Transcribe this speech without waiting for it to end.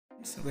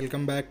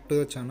Welcome back to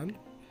the channel.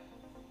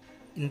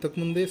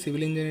 ఇంతకుముందే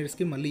civil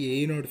ఇంజనీర్స్కి మళ్ళీ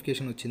AE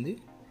notification వచ్చింది,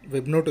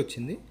 వెబ్ నోట్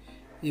వచ్చింది.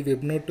 ఈ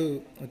వెబ్ నోట్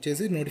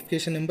వచ్చేసి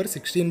notification number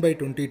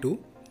 16/22.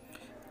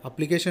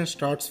 Application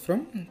starts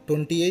from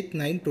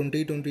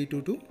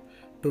 28/9/2022 to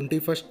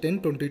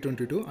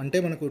 21/10/2022. అంటే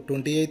మనకు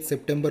 28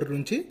 సెప్టెంబర్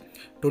నుంచి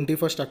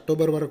 21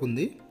 అక్టోబర్ వరకు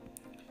ఉంది.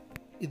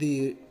 ఇది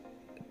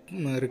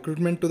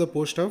recruitment to the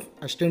post of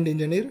assistant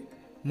engineer,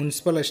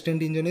 municipal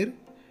assistant engineer,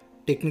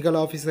 technical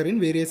officer in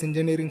various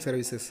engineering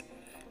services.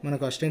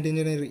 మనకు assistant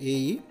engineer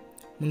AE,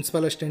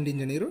 municipal assistant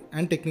engineer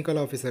and technical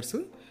officers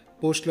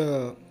పోస్టుల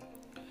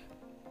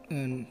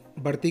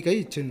భర్తీకై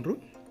ఇచ్చిండ్రు.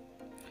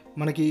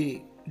 మనకి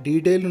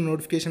డీటెయిల్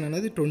నోటిఫికేషన్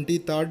అనేది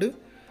 23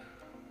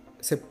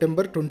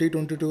 సెప్టెంబర్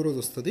 2022 రోజు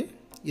వస్తుంది.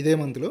 ఇదే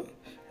మంత్లో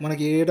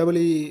మనకి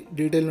ఏడబ్ల్యూ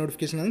డీటెయిల్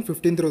నోటిఫికేషన్ అనేది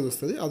 15th రోజు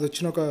వస్తుంది. అది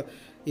వచ్చిన ఒక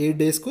 8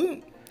 డేస్కు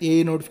ఏ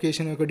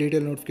నోటిఫికేషన్ యొక్క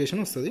డీటెయిల్ నోటిఫికేషన్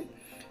వస్తుంది.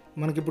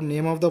 మనకి ఇప్పుడు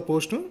name of the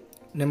post,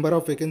 number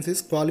of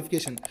vacancies,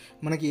 qualification.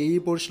 మనకి ఏఈ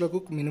పోస్టులకు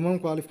మినిమం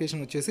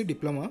క్వాలిఫికేషన్ వచ్చేసి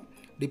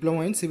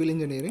diploma in civil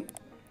engineering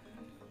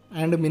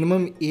and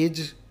minimum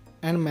age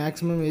and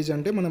maximum age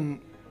అంటే మనం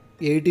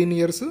 18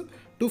 years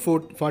to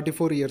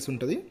 44 years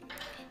ఉంటుంది.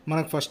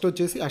 మనకు ఫస్ట్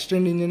వచ్చేసి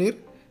assistant engineer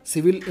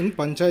civil in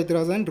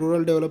Panchayati Raj and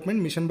rural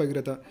development machine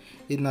Bhagiratha.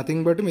 ఇది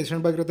nothing but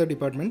machine Bhagiratha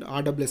department,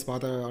 RWS,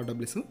 పాత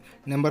ఆర్డబ్ల్యూఎస్.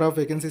 నెంబర్ ఆఫ్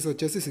వేకెన్సీస్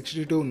వచ్చేసి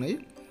 62 ఉన్నాయి.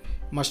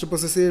 Must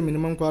possess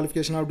minimum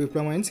qualification of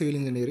diploma in civil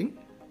engineering.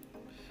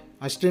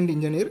 Assistant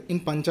engineer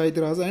in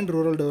Panchayati Raj and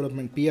rural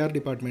development, PR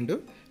department,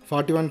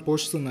 41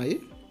 posts ఉన్నాయి.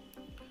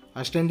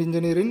 Assistant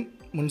engineer in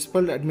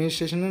municipal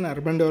administration and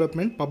urban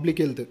development, public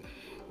health.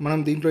 మనం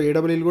దీంట్లో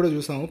ఏడబ్ల్యూలు కూడా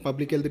చూసాము.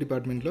 Public health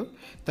డిపార్ట్మెంట్లో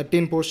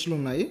 13 పోస్టులు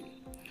ఉన్నాయి.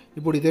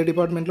 ఇప్పుడు ఇదే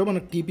డిపార్ట్మెంట్లో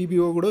మనకు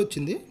టీపీబీఓ కూడా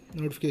వచ్చింది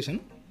నోటిఫికేషన్.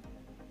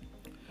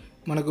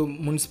 మనకు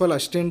municipal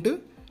assistant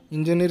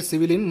engineer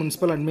civil in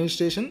municipal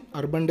administration,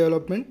 urban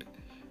development,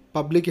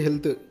 public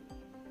health,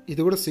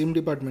 ఇది కూడా సేమ్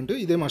డిపార్ట్మెంట్.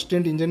 ఇదేమో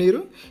assistant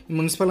engineer,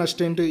 municipal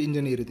assistant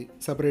engineer, ఇది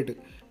సపరేట్.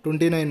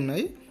 29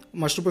 ఉన్నాయి.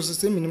 Must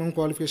possess minimum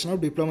qualification of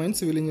diploma in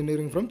civil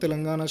engineering from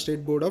Telangana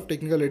state board of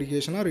technical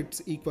education or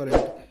it's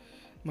equivalent.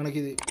 మనకి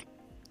ఇది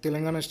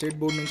Telangana state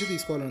board నుంచి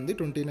తీసుకోవాలని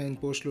 29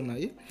 పోస్టులు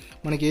ఉన్నాయి.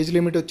 మనకి ఏజ్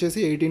లిమిట్ వచ్చేసి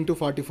 18 to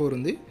 44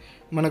 ఉంది.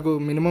 మనకు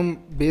మినిమం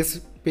బేస్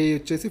పే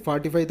వచ్చేసి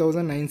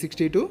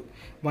 45,960 to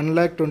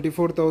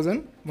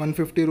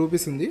 1,24,150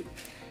 రూపీస్ ఉంది.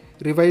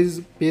 రివైజ్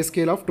పే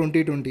స్కేల్ ఆఫ్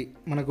 2020,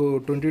 మనకు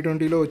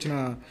 2020లో వచ్చిన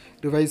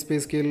రివైజ్ పే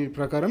స్కేల్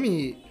ప్రకారం ఈ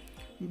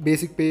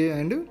basic pay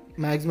and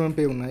maximum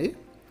pay ఉన్నాయి.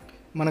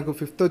 మనకు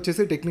 5th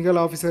వచ్చేసి technical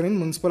officer in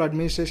municipal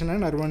administration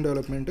and urban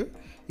development,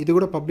 ఇది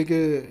కూడా పబ్లిక్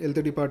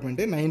హెల్త్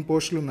డిపార్ట్మెంటే. 9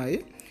 పోస్టులు ఉన్నాయి.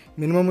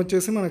 మినిమం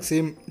వచ్చేసి మనకు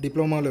సేమ్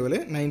డిప్లొమా లెవెలే,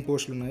 9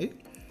 పోస్టులు ఉన్నాయి.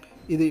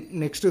 ఇది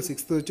నెక్స్ట్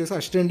 6th వచ్చేసి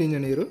assistant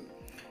engineer,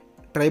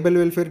 tribal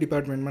welfare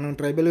department. మనం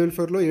ట్రైబల్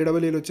వెల్ఫేర్లో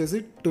ఏడబ్ల్యూలు వచ్చేసి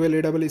 12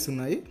 ఏడబ్ల్యూస్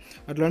ఉన్నాయి.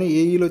 అట్లానే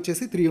ఏఈలు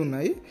వచ్చేసి 3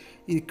 ఉన్నాయి.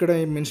 ఇక్కడ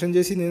మెన్షన్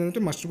చేసింది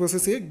ఏంటంటే must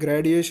possess A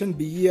graduation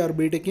BE are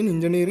BTech in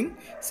engineering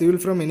civil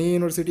from any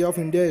university of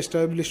India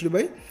established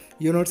by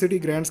university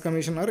grants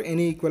commission or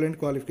any equivalent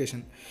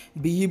qualification.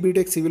 BE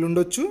BTech civil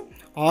ఉండొచ్చు,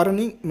 ఆర్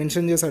అని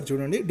మెన్షన్ చేశాడు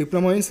చూడండి.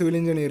 డిప్లొమా ఇన్ సివిల్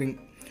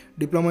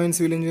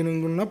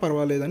ఇంజనీరింగ్ ఉన్నా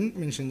పర్వాలేదని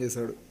mention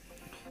చేశాడు.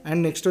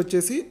 And next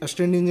వచ్చేసి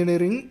assistant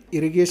engineering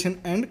irrigation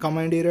and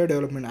command area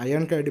development,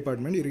 ఐఆన్ CAD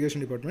department,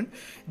 irrigation department.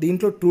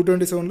 దీంట్లో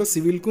 227లో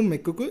సివిల్కు,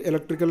 మెక్కు,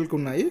 ఎలక్ట్రికల్కు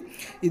ఉన్నాయి.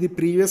 ఇది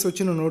ప్రీవియస్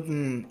వచ్చిన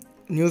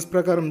న్యూస్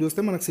ప్రకారం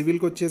చూస్తే మనకు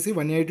సివిల్కి వచ్చేసి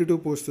 182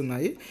 పోస్ట్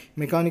ఉన్నాయి,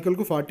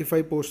 మెకానికల్కు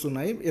 45 పోస్ట్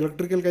ఉన్నాయి.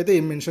 ఎలక్ట్రికల్కి అయితే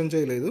ఏం మెన్షన్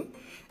చేయలేదు.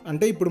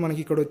 అంటే ఇప్పుడు మనకి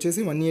ఇక్కడ వచ్చేసి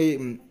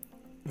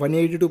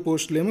 182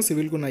 పోస్టులు ఏమో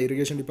సివిల్కి ఉన్నాయి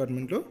ఇరిగేషన్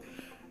డిపార్ట్మెంట్లో,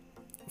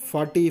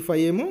 45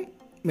 ఏమో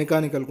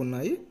మెకానికల్కి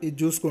ఉన్నాయి. ఇది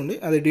చూసుకోండి.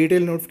 అది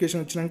డీటెయిల్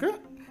నోటిఫికేషన్ వచ్చినాక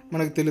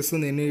మనకు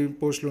తెలుస్తుంది ఎన్ని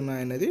పోస్టులు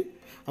ఉన్నాయనేది.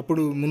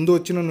 అప్పుడు ముందు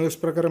వచ్చిన న్యూస్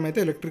ప్రకారం అయితే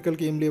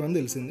ఎలక్ట్రికల్కి ఏం లేవని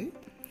తెలిసింది.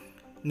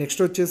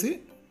 నెక్స్ట్ వచ్చేసి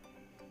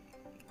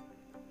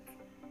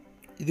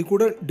ఇది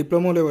కూడా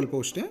diploma level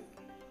పోస్టే.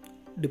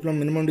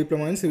 Minimum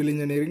diploma in civil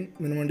engineering,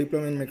 minimum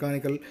diploma in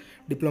mechanical,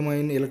 diploma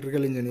in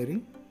electrical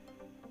engineering.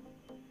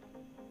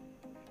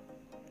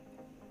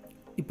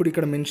 ఇప్పుడు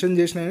ఇక్కడ మెన్షన్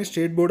చేసిన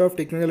state board of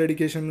technical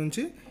education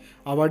నుంచి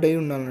అవార్డు అయి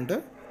ఉండాలంట.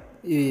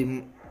 ఈ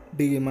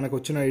మనకు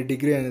వచ్చిన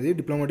డిగ్రీ అనేది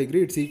diploma degree,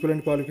 it's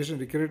equivalent qualification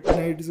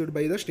recognised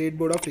by the state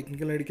board of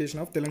technical education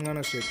of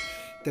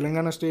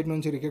Telangana state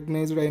నుంచి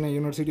రికగ్నైజ్డ్ అయిన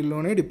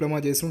యూనివర్సిటీలోనే డిప్లొమా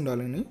చేసి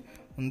ఉండాలని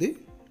ఉంది.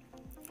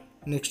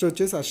 నెక్స్ట్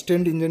వచ్చేసి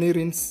assistant engineer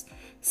in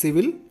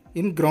civil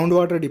in ground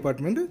water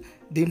department.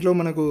 దీంట్లో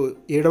మనకు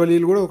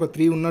ఏడబ్ల్యూలు కూడా ఒక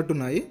 3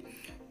 ఉన్నట్టున్నాయి.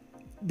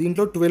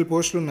 దీంట్లో 12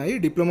 పోస్టులు ఉన్నాయి.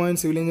 Diploma in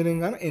civil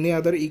engineering or any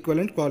other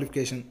equivalent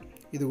qualification,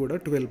 ఇది కూడా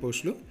 12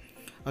 పోస్టులు.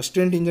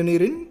 Assistant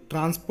engineer in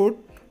transport,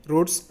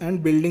 roads and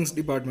buildings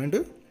department,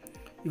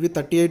 ఇవి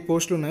 38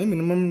 పోస్టులు ఉన్నాయి.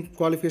 Minimum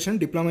qualification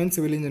diploma in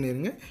civil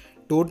engineering.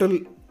 Total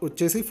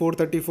వచ్చేసి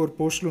 434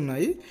 పోస్టులు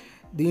ఉన్నాయి.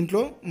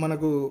 దీంట్లో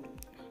మనకు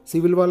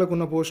సివిల్ వాళ్ళకు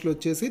ఉన్న పోస్టులు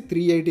వచ్చేసి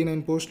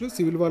 389 పోస్టులు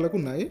సివిల్ వాళ్ళకు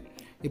ఉన్నాయి.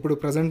 ఇప్పుడు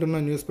ప్రజెంట్ ఉన్న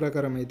న్యూస్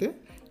ప్రకారం అయితే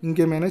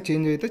ఇంకేమైనా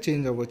చేంజ్ అయితే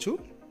చేంజ్ అవ్వచ్చు.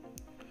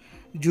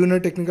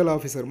 జూనియర్ టెక్నికల్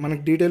ఆఫీసర్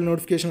మనకు డీటెయిల్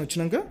నోటిఫికేషన్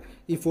వచ్చినాక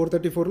ఈ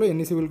 434లో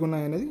ఎన్ని సివిల్కి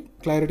ఉన్నాయనేది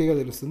క్లారిటీగా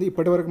తెలుస్తుంది.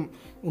 ఇప్పటివరకు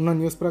ఉన్న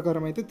న్యూస్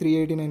ప్రకారం అయితే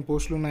 389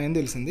 పోస్టులు ఉన్నాయని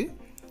తెలిసింది.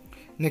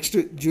 Next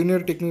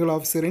junior technical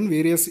officer in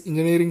various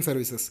engineering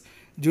services,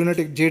 junior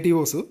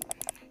జేటీఓస్.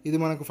 ఇది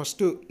మనకు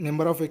first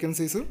number of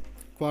vacancies,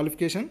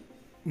 qualification,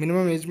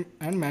 minimum age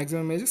and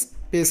maximum age,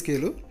 pay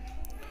scale.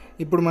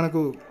 ఇప్పుడు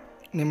మనకు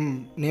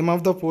నేమ్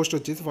ఆఫ్ ద పోస్ట్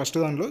వచ్చేసి ఫస్ట్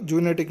దాంట్లో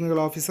junior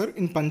technical officer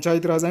in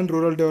Panchayat Raj and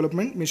rural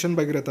development machine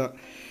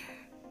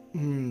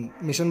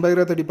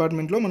Bhagiratha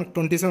డిపార్ట్మెంట్లో మనకు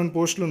 27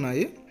 పోస్టులు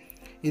ఉన్నాయి.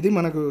 ఇది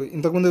మనకు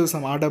ఇంతకుముందు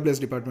చూసాం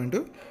RWS department.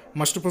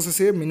 Must possess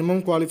A minimum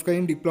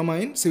qualifying diploma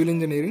in civil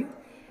engineering.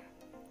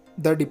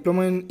 The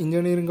diploma in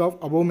engineering of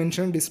above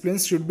mentioned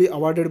disciplines should be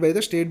awarded by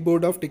the State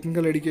Board of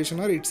Technical Education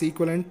or its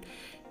equivalent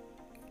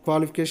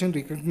qualification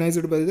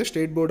recognized by the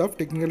State Board of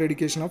Technical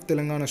Education of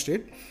Telangana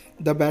State.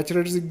 The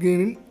bachelor's degree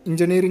in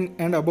engineering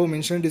and above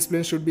mentioned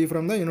disciplines should be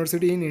from the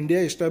university in India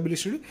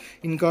established,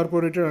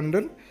 incorporated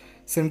under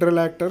Central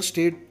Act or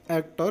State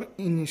Act or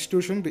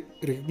institution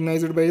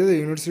recognized by the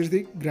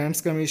University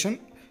Grants Commission,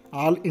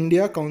 All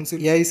India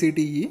Council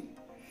AICTE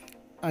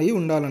అయి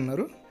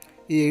ఉండాలన్నారు.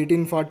 ఈ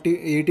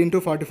 18 to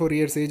 44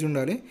 years age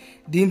ఉండాలి.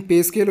 దీని pay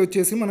scale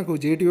వచ్చేసి మనకు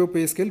JTO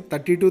pay scale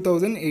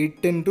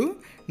 32,810 to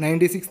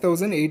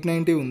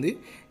 96,890 ఉంది.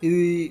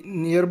 ఇది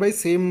near by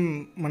same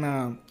మన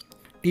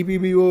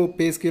టీపీబీఓ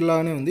పే స్కేల్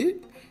లాగానే ఉంది.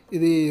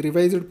 ఇది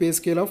రివైజ్డ్ పే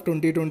స్కేల్ ఆఫ్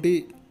 2020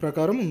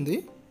 ప్రకారం ఉంది.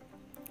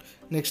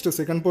 నెక్స్ట్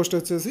సెకండ్ పోస్ట్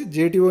వచ్చేసి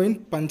JTO in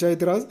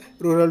Panchayat Raj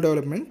rural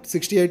development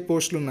 68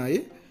 పోస్టులు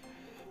ఉన్నాయి.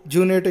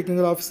 Junior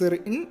technical officer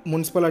in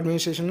municipal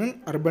administration and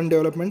urban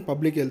development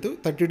public health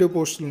 32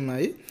 పోస్టులు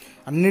ఉన్నాయి.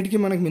 అన్నిటికీ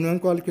మనకి మినిమం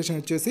క్వాలిఫికేషన్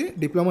వచ్చేసి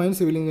డిప్లొమా ఇన్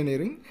సివిల్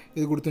ఇంజనీరింగ్,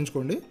 ఇది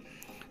గుర్తుంచుకోండి.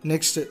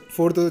 నెక్స్ట్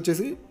ఫోర్త్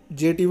వచ్చేసి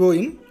జేటీఓ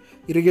ఇన్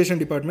ఇరిగేషన్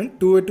డిపార్ట్మెంట్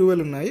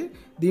 12 ఉన్నాయి.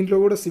 దీంట్లో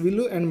కూడా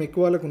సివిల్ అండ్ మెక్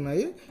వాళ్ళకు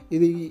ఉన్నాయి.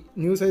 ఇది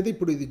న్యూస్ అయితే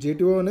ఇప్పుడు ఇది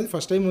జేటీఓ అనేది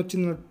ఫస్ట్ టైం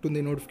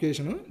వచ్చినట్టుంది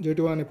నోటిఫికేషన్,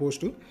 జేటీఓ అనే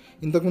పోస్టు.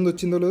 ఇంతకుముందు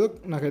వచ్చిందో లేదో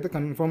నాకైతే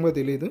కన్ఫామ్గా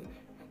తెలియదు.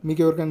 మీకు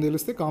ఎవరికైనా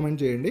తెలిస్తే కామెంట్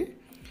చేయండి.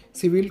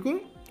 సివిల్కు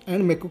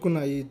అండ్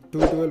మెక్కున్నాయి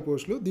 12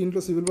 పోస్టులు. దీంట్లో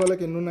సివిల్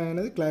వాళ్ళకి ఎన్ని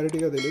ఉన్నాయనేది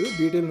క్లారిటీగా తెలియదు,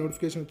 డీటెయిల్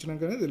నోటిఫికేషన్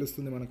వచ్చినాకనే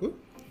తెలుస్తుంది మనకు.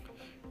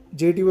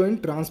 JTO in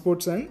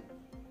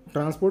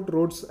transport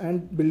roads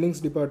and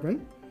buildings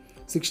department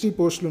 60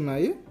 పోస్టులు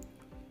ఉన్నాయి.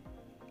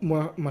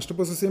 Must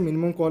possess A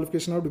minimum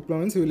qualification of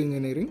diploma in civil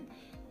engineering.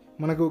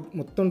 మనకు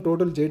మొత్తం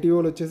టోటల్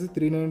జేటీఓలు వచ్చేసి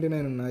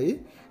 399 ఉన్నాయి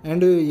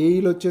అండ్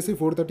ఏఈలు వచ్చేసి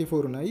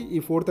 434 ఉన్నాయి. ఈ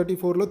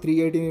 434లో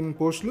 389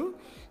 పోస్టులు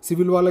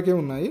సివిల్ వాళ్ళకే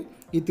ఉన్నాయి.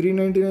 ఈ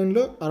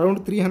 399లో అరౌండ్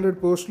 300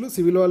 పోస్టులు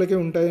సివిల్ వాళ్ళకే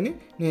ఉంటాయని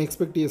నేను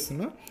ఎక్స్పెక్ట్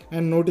చేస్తున్నా.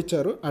 అండ్ నోట్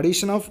ఇచ్చారు,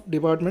 addition of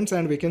departments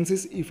and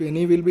vacancies if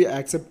any will be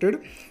accepted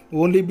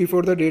only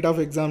before the date of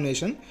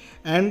examination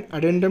and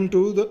అడెండమ్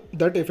to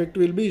that effect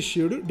will be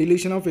issued.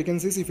 Deletion of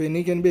vacancies if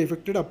any can be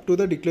affected up to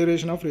the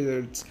declaration of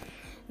results.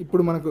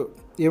 ఇప్పుడు మనకు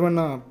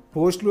ఏమన్నా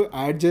పోస్టులు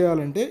add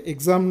చేయాలంటే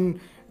exam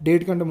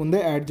date కంటే ముందే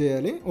add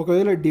చేయాలి.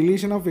 ఒకవేళ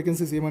deletion of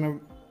vacancies ఏమైనా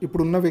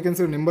ఇప్పుడున్న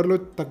వేకెన్సీ నెంబర్లో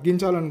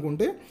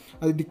తగ్గించాలనుకుంటే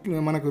అది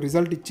మనకు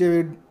రిజల్ట్ ఇచ్చే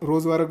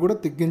రోజు వరకు కూడా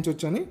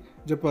తగ్గించవచ్చు అని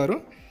చెప్పారు.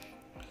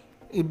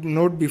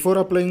 Note, before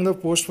applying the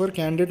post for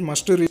candidate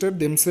must register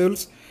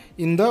themselves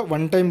in the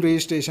one time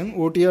registration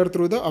OTR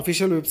through the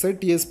official website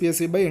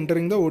Tspsc by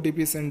entering the OTP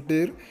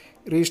centre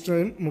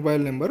register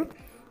mobile number.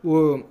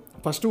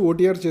 First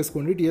OTR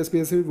చేసుకోండి.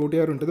 Tspsc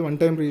OTR ఉంటుంది, one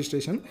time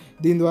registration.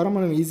 దీని ద్వారా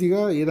మనం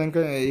ఈజీగా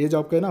ఏ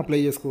జాబ్కైనా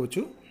apply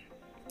చేసుకోవచ్చు.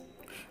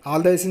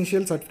 All the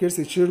essential certificates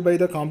issued by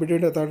the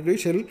competent authority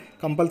shall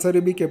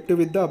compulsory be kept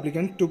with the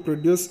applicant to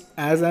produce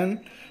as and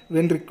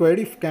when required.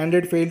 If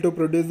candidate fail to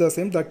produce the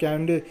same, the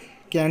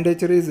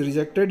candidature is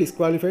rejected,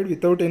 disqualified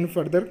without any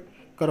further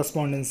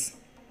correspondence.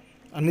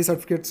 అన్ని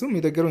certificates మీ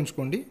దగ్గర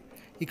ఉంచుకోండి.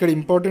 ఇక్కడ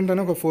important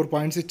అని ఒక 4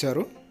 points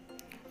ఇచ్చారు,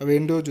 అవి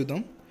ఏంటో చూద్దాం.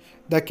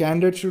 The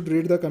candidate should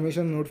read the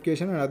commission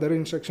notification and other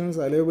instructions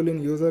available in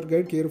user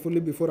guide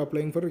carefully before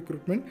applying for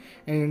recruitment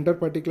and enter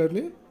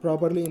particularly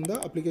properly in the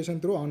application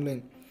through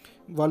online.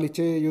 వాళ్ళు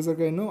ఇచ్చే యూజర్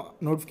గైడ్ను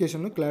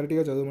నోటిఫికేషన్ను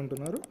క్లారిటీగా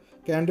చదవమంటున్నారు.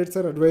 Candidates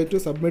are advise to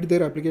submit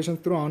their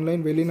applications through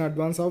online well in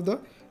advance of the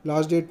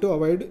last date to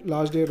avoid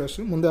last day rush.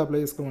 ముందే apply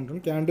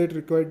చేసుకోమంటున్నాను. Candidate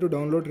required to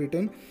download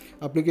return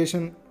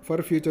application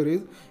for future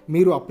is.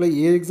 మీరు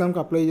ఏ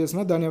ఎగ్జామ్కి apply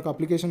చేసినా దాని యొక్క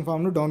application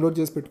ఫామ్ను download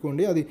చేసి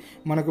పెట్టుకోండి. అది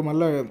మనకు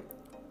మళ్ళీ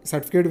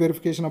సర్టిఫికేట్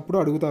వెరిఫికేషన్ అప్పుడు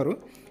అడుగుతారు.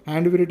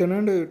 Hand written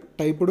and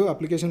typed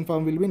application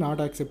form will be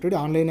not accepted.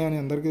 ఆన్లైనే అని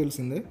అందరికీ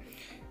తెలిసిందే.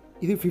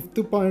 ఇది 5th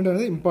పాయింట్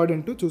అనేది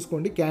ఇంపార్టెంట్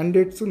చూసుకోండి.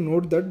 Candidates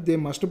note that they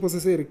must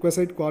possess A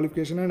requested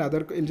qualification and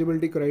other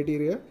eligibility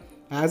criteria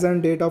as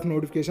and date of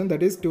notification,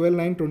 that is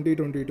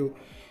 12/9/2022.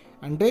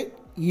 అంటే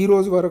ఈ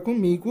రోజు వరకు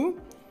మీకు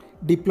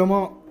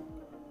డిప్లొమా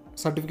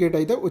సర్టిఫికేట్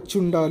అయితే వచ్చి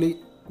ఉండాలి,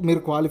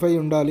 మీరు క్వాలిఫై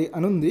ఉండాలి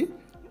అని ఉంది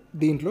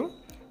దీంట్లో.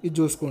 ఇది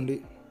చూసుకోండి.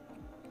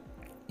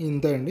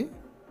 ఇంతే అండి.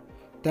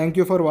 Thank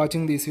you for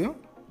watching this video.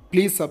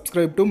 Please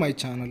subscribe to my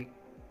channel.